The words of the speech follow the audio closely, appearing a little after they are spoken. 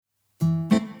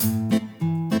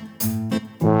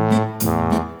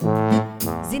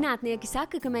Zinātnieki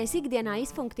saka, ka mēs ikdienā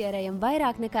izfunktierējam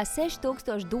vairāk nekā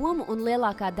 6000 domu, un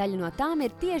lielākā daļa no tām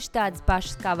ir tieši tādas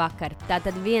pašas kā vakar.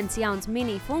 Tātad viens jauns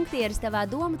mini funktieris tavā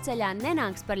domu ceļā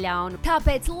nenāks par ļaunu.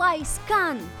 Tāpēc lai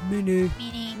skan! Mini,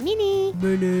 mini, mini,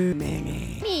 mini, mini,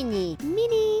 mini,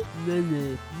 mini,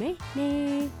 mini,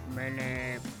 mini, mini,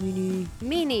 mini,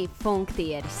 mini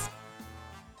funktieris.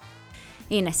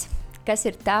 Ines, kas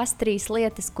ir tās 3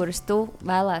 lietas, kuras tu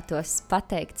vēlētos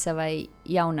pateikt savai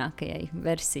jaunākajai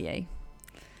versijai?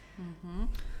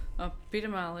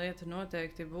 Pirmā lieta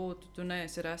noteikti būtu, tu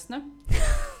neesi resna.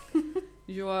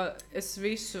 Jo es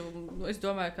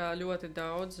domāju, ka ļoti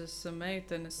daudzas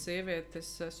meitenes,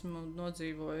 sievietes esmu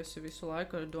nodzīvojusi visu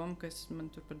laiku ar domu, ka man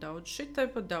tur par daudz šitai,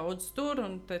 par daudz tur,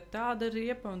 un te tāda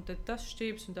riepa, un te tas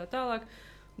šķīps, un tā tālāk.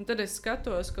 Un tad es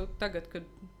skatos, ka tagad, kad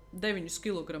 9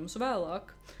 kilogramus vēlāk,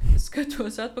 es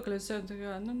skatos atpakaļ un sev,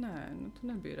 tu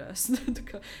nebija resna.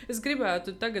 Es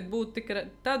gribētu tagad būt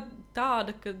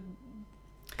tāda, ka...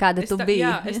 Kāda tu biji?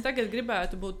 Jā, es tagad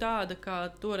gribētu būt tāda, kā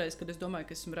toreiz, kad es domāju,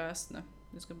 ka esmu resna.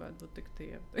 Es gribētu būt tik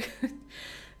tieva.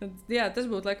 Jā,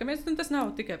 tas būtu laikam, tas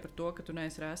nav tikai par to, ka tu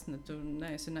neesi resna, tu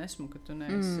neesi nesmu, ka tu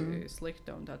neesi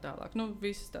slikta un tā tālāk.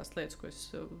 Visas tās lietas, ko es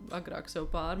agrāk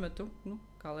sev pārmetu,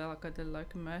 kā lielākā daļa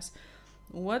laikam mēs.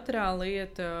 Otrā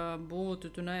lieta būtu,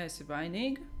 tu neesi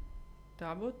vainīga.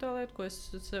 Tā būtu tā lieta, ko es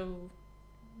sev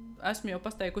esmu jau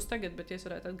pateikusi tagad, bet ja es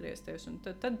varētu atgriezties. Un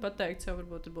tad pateikt sev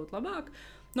varbūt būtu labāk.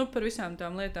 Par visām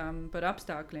tām lietām, par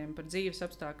apstākļiem, par dzīves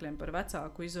apstākļiem, par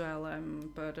vecāku izvēlēm,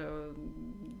 par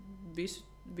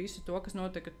visu to, kas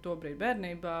notika tobrīd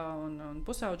bērnībā un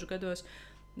pusauģu gados.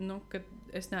 Kad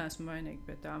es neesmu vainīga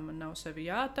pie tā. Man nav sevi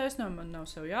jātaisno, man nav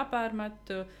sevi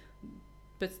jāpārmet.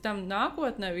 Pēc tam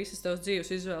nākotnē visas tavas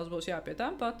dzīves izvēles būs pie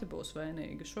tām pati būs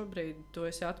vainīga. Šobrīd tu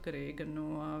esi atkarīga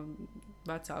no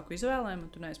vecāku izvēlēm,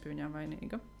 un tu neesi pie viņām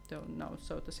vainīga. Tev nav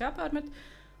sev tas jāpārmet.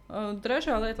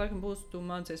 Trešā lieta, laikam, būs, tu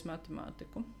mācies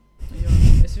matemātiku. Jo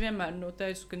es vienmēr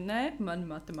teicu, ka nē, man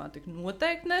matemātika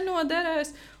noteikti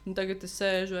nenoderēs, un tagad es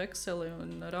sēžu Excelī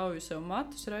un rauju sev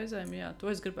matus reizēm. Jā, to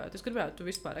es gribētu. Es gribētu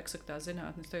vispār eksaktā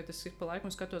zinātnes. Tagad es pa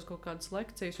laikam skatos kaut kādas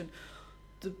lekcijas,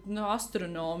 un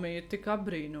astronomija ir tik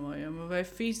apbrīnojama, vai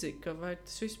fizika, vai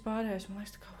tas viss pārējais. Man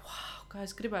liekas, wow, kā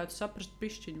es gribētu saprast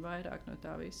pišķiņu vairāk no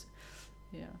tā visa.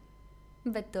 Jā.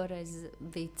 Bet toreiz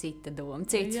bija cita doma,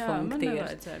 cits jā, funktieris. Man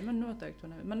nevajadzēja, man noteikti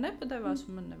nevajadzēja. Man nepadevās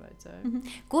un man nevajadzēja.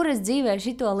 Kur es dzīvē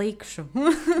šito likšu?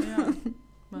 Jā,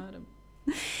 mēram.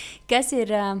 Kas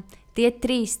ir tie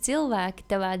 3 cilvēki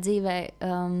tavā dzīvē,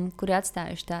 kuri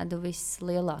atstājuši tādu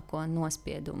vislielāko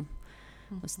nospiedumu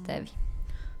uz tevi?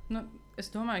 Es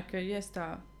domāju, ka ja es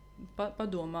tā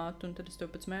padomātu, un tad es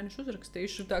tev pēc mēneša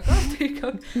uzrakstīšu tā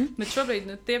kārtīgāk. Bet šobrīd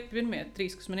tie pirmie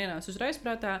 3, kas man ienāca uzreiz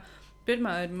prātā,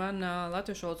 pirmā ir mana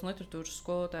latviešu valodas un literatūras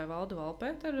skolotāja Valda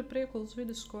Valpētera Priekulas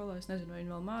vidusskolā. Es nezinu, vai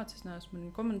viņa vēl māca, es neesmu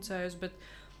viņu komunicējusi, bet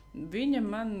viņa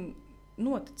man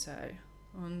noticēja.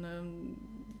 Un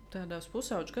tādās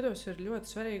pusauģu gados ir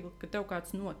ļoti svarīgi, ka tev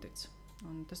kāds notic.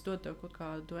 Un tas dod tev kaut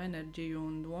kādu enerģiju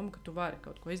un domu, ka tu vari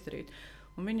kaut ko izdarīt.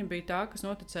 Un viņa bija tā, kas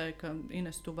noticēja, ka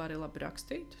Ines, tu vari labi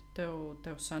rakstīt,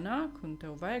 tev sanāk un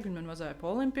tev vajag. Viņa man vazāja pa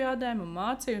olimpiādēm un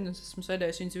mācīja, un es esmu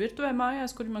sēdējusi viņas virtuvē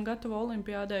mājās, kur viņa man gatavo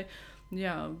olimpiādē.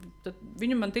 Jā,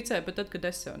 viņa man ticēja pat tad, kad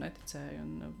es sev neticēju.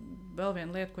 Un vēl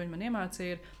viena lieta, ko viņa man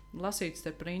iemācīja, ir lasīt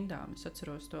starp rindām. Es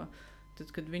atceros to,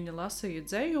 tad, kad viņa lasīja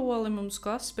dzejoli mums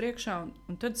klases priekšā,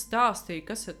 un tad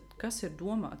stāstīja, kas ir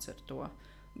domāts ar to.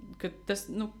 Ka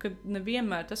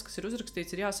nevienmēr tas, kas ir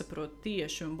uzrakstīts, ir jāsaprot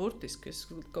tieši un burtiski. Es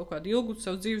kaut kādu ilgu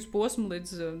savu dzīves posmu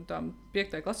līdz tām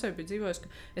 5. klasē biju dzīvojis,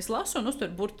 ka es lasu un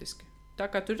uztveru burtiski.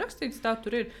 Tā kā tur ir rakstīts, tā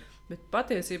tur ir. Bet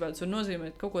patiesībā tas var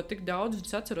nozīmēt kaut ko tik daudz.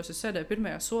 Es atceros, es sēdēju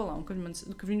pirmajā solā, un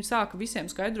kad viņi sāka visiem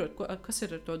skaidrot, kas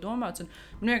ir ar to domāts, un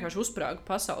vienkārši uzsprāga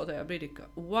pasauli tajā brīdī, ka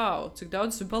wow, cik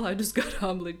daudz esmu palaidus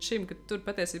garām līdz šim, ka tur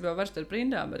patiesībā var starp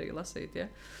rindām arī lasīt.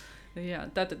 Ja? Jā,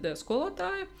 tātad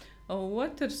skolotāja.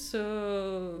 Otrs,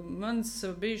 mans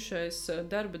bijušais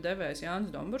darba devējs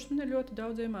Jānis Domburs man ir ļoti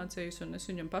daudz iemācījis, un es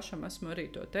viņam pašam esmu arī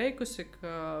to teikusi,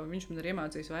 ka viņš man ir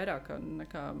iemācījis vairāk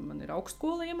nekā man ir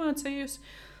augstskola iemācījusi.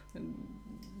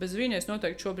 Bez viņa es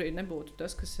noteikti šobrīd nebūtu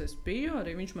tas, kas es biju.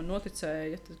 Arī viņš man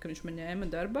noticēja, tad, kad viņš man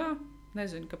ņēma darbā.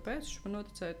 Nezinu, kāpēc viņš man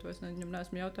noticēja to. Es viņam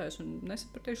neesmu jautājis un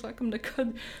nesapratīšu laikam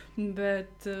nekad.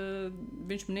 Bet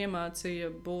viņš man iemācīja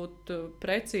būt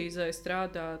precīzai,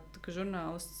 strādāt, ka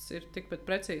žurnālists ir tikpat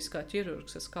precīzs kā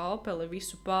ķirurgs ar skalpeli,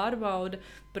 visu pārbauda,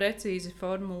 precīzi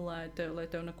formulē, lai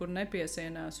tev nekur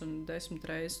nepiesienās un 10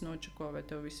 reizes nočako, vai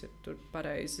tev viss ir tur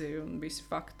pareizi un visi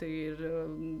fakti ir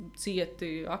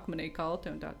cieti, akmenī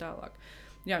kalti un tā tālāk.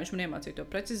 Jā, viņš man iemācīja to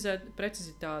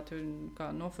precizitāti, kā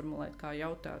noformulēt, kā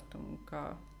jautāt un kā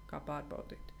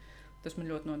pārbaudīt. Tas man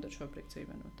ļoti noder šobrīd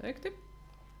dzīvē noteikti.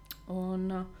 Un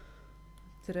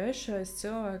trešais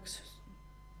cilvēks.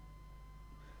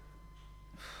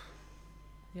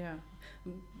 Jā.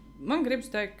 Man gribas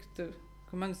teikt,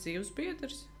 ka mans dzīves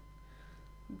biedrs,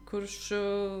 kurš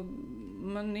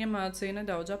man iemācīja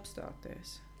nedaudz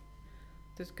apstāties.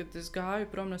 Tad, kad es gāju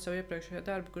prom no sava iepriekšējā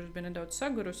darba, kurš bija nedaudz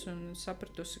sagurus un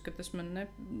sapratusi, ka tas man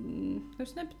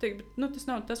nepatīk, bet tas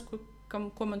nav tas,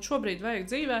 ko man šobrīd vajag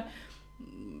dzīvē.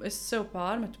 Es sev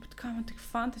pārmetu, bet kā man tik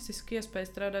fantastiski iespēja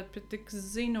strādāt pie tik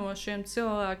zinošiem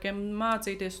cilvēkiem,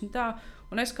 mācīties un tā,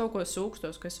 un es kaut ko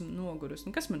sūkstos, ka esmu nogurusi,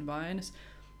 un kas man vainas.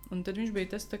 Un tad viņš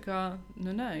bija tas tā kā,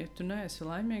 nē, ja tu neesi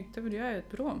laimīgi, tev ir jāiet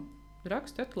prom,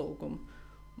 raksti atlūgumu.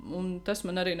 Un tas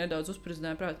man arī nedaudz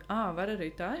uzprizināja prāt, var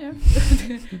arī tā, ja?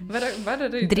 var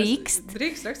arī drīkst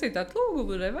rakstīt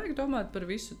atlūgumu, nevajag domāt par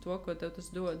visu to, ko tev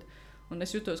tas dod. Un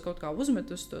es jutos kaut kā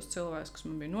uzmetus tos cilvēkus, kas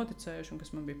man bija noticējuši un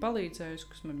kas man bija palīdzējuši,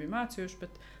 kas man bija mācījuši,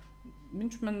 bet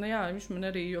viņš man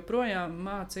arī joprojām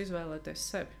māca izvēlēties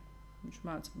sevi. Viņš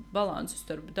māca balansu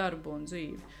starp darbu un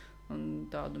dzīvi un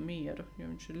tādu mieru, jo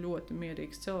viņš ir ļoti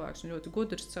mierīgs cilvēks un ļoti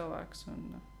gudrs cilvēks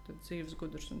un tad dzīves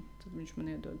gudrs un tad viņš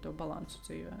man iedod to balansu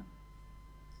dzīvē.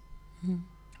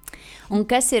 Un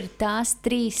kas ir tās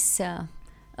 3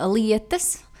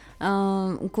 lietas,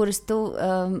 kuras tu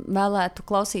vēlētu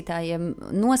klausītājiem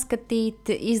noskatīt,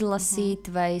 izlasīt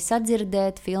vai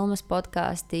sadzirdēt, filmas,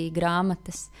 podkāsti,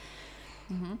 grāmatas?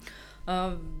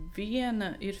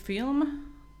 Viena ir filma,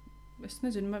 es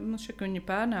nezinu, man šķiet, ka viņa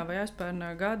pērnā vai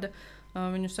aizpērnā gada,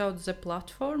 viņu sauc The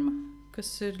Platform, kas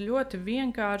ir ļoti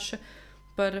vienkārša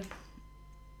par...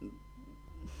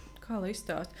 Kā lai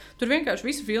izstāst? Tur vienkārši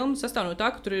visa filma sastāv no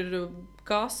tā, ka tur ir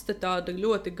kaste tāda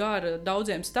ļoti gara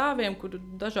daudziem stāviem, kur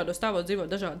dažādos stāvos dzīvo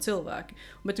dažādi cilvēki.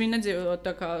 Bet viņi nedzīvo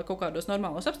tā kā kaut kādos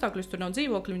normālos apstākļos, tur nav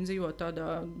dzīvokļi, viņi dzīvo tādā,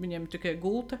 viņiem tikai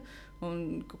gulta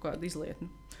un kaut kāda izlietne.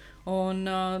 Un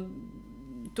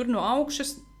tur no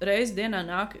augšas reizi dienā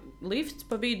nāk lifts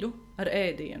pa vidu ar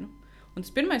ēdienu. Un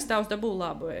tas pirmais stāvs dabū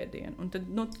labu ēdienu. Un tad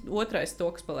otrais to,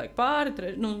 kas paliek pāri,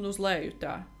 uz leju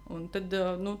tā. Un tad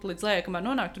līdz lejai, kamēr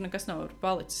nonāk, tur nekas nav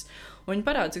palicis. Un viņi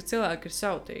parāda, cik cilvēki ir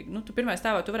sautīgi. Tu pirmajā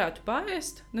stāvā tu varētu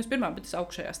paēst, es pirmā, bet es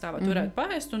augšējā stāvā tu varētu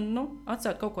paēst un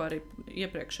atstāt kaut ko arī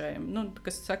iepriekšējiem,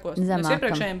 kas sekos nevis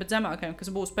iepriekšējiem, bet zemākajiem,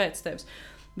 kas būs pēc tevis.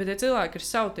 Bet tie cilvēki ir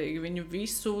sautīgi, viņi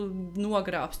visu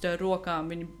nogrābst ar rokām,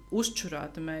 viņi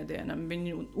uzčurāta mēdienam,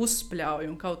 viņi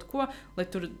uzspļauj un kaut ko, lai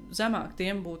tur zemāk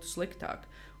tiem būtu sliktāk.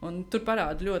 Un tur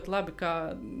parāda ļoti labi,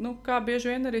 kā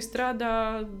bieži vien arī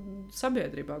strādā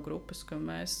sabiedrībā grupas, ka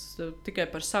mēs tikai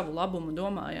par savu labumu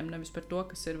domājam, nevis par to,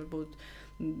 kas ir varbūt,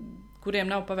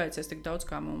 kuriem nav paveicies tik daudz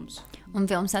kā mums. Un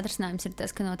filmas atrisinājums ir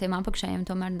tas, ka no tiem apakšējiem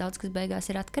tomēr daudz kas beigās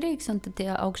ir atkarīgs, un tad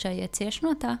tie augšējie cieš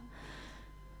no tā?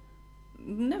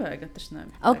 Nevajag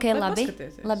atrisinājumu. Ok, labi.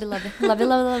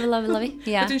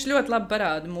 Jā. Bet viņš ļoti labi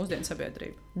parāda mūsdienu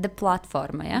sabiedrību. The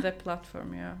Platform, jā? The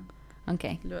Platform, jā.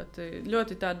 Okay. Ļoti,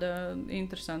 ļoti tāda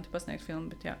interesanta pasniegta filma,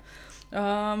 bet jā.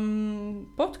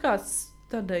 Podkāsts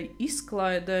tādai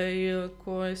izklaidei,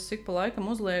 ko es ik pa laikam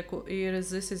uzlieku, ir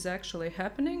This is actually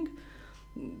happening.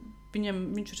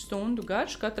 Viņš ir stundu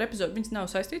garš, katra epizode, viņas nav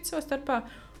saistītas savā starpā.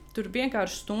 Tur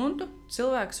vienkārši stundu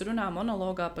cilvēks runā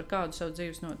monologā par kādu savu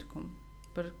dzīves notikumu,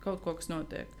 par kaut ko, kas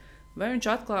notiek. Vai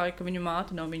viņš atklāja, ka viņa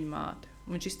māte nav viņa māte.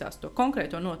 Viņš izstāsta to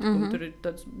konkrēto notikumu. Tur ir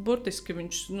tāds burtiski,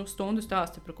 viņš stundu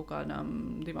stāsta par kaut kādām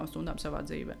 2 stundām savā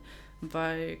dzīvē.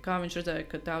 Vai kā viņš redzēja,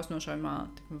 ka tēvs nošauja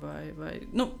māti. Vai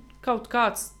kaut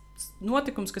kāds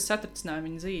notikums, kas satricināja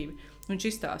viņa dzīvi. Viņš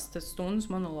izstāsta stundas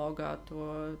monologā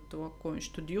to, ko viņš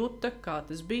tur jūta, kā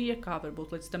tas bija, kā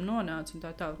varbūt līdz tam nonāca. Un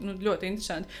tā. Ļoti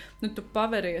interesanti. Tu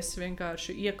paveries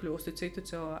vienkārši iekļūsti citu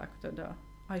cilvēku tādā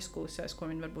aizkulisēs, ko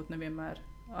viņi varbūt nevienmēr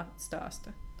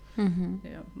atstāsta.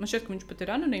 Jā. Man šķiet, ka viņš pat ir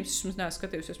anonīms. Es mums neesmu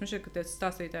skatījusies. Man šķiet, ka tie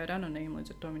stāstītāji ir anonīmi,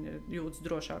 līdz ar to viņi jūtas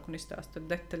drošāk un izstāsta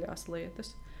detaļās lietas.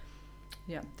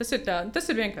 Jā. Tas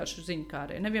ir vienkārši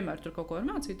ziņkāri. Nevienmēr tur kaut ko var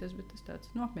mācīties, bet tas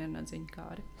tāds apmierināt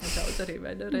ziņkāri. Daudz arī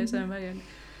reizēm vajag.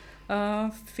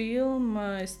 Filma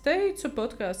es teicu,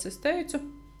 podkāsts es teicu.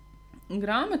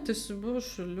 Grāmatas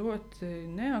būšu ļoti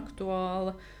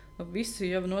neaktuāla. Visi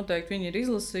jau noteikti viņi ir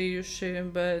izlasījuši,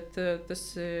 bet tas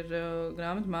ir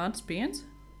grāmata Mātes piens,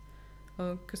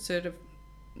 kas ir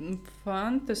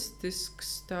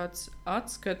fantastisks tāds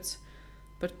atskats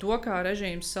par to, kā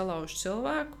režīms salauž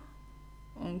cilvēku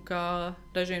un kā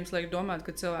režīms liek domāt,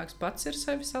 ka cilvēks pats ir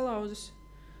sevi salauzis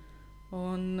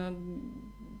un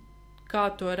kā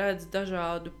to redz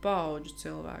dažādu paudžu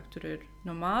cilvēku. Tur ir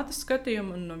no mātes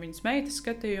skatījuma un no viņas meitas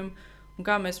skatījuma un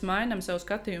kā mēs mainām savu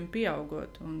skatījumu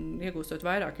pieaugot un iegūstot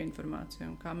vairāk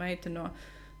informāciju un kā meita no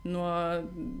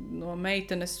no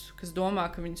meitenes, kas domā,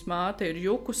 ka viņas māte ir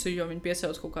jukusi, jo viņa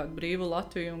piesauc kaut kādu brīvu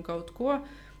Latviju un kaut ko,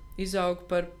 izaug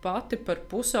par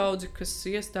pusaudzi, kas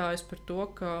iestājas par to,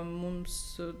 ka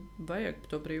mums vajag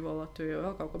to brīvo Latviju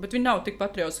vēl kaut ko. Bet viņi nav tik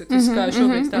patriotiski, kā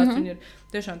šobrīd stāst. Viņi ir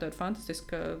tiešām tāda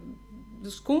fantastiska,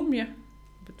 skumja,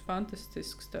 bet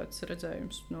fantastisks tāds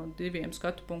redzējums no 2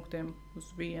 skatu punktiem uz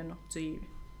vienu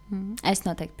dzīvi. Es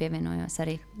noteikti pievienojos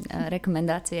arī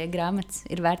rekomendācijai grāmatas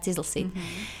ir vērts izlasīt.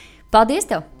 Paldies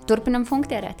tev! Turpinam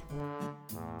funktierēt!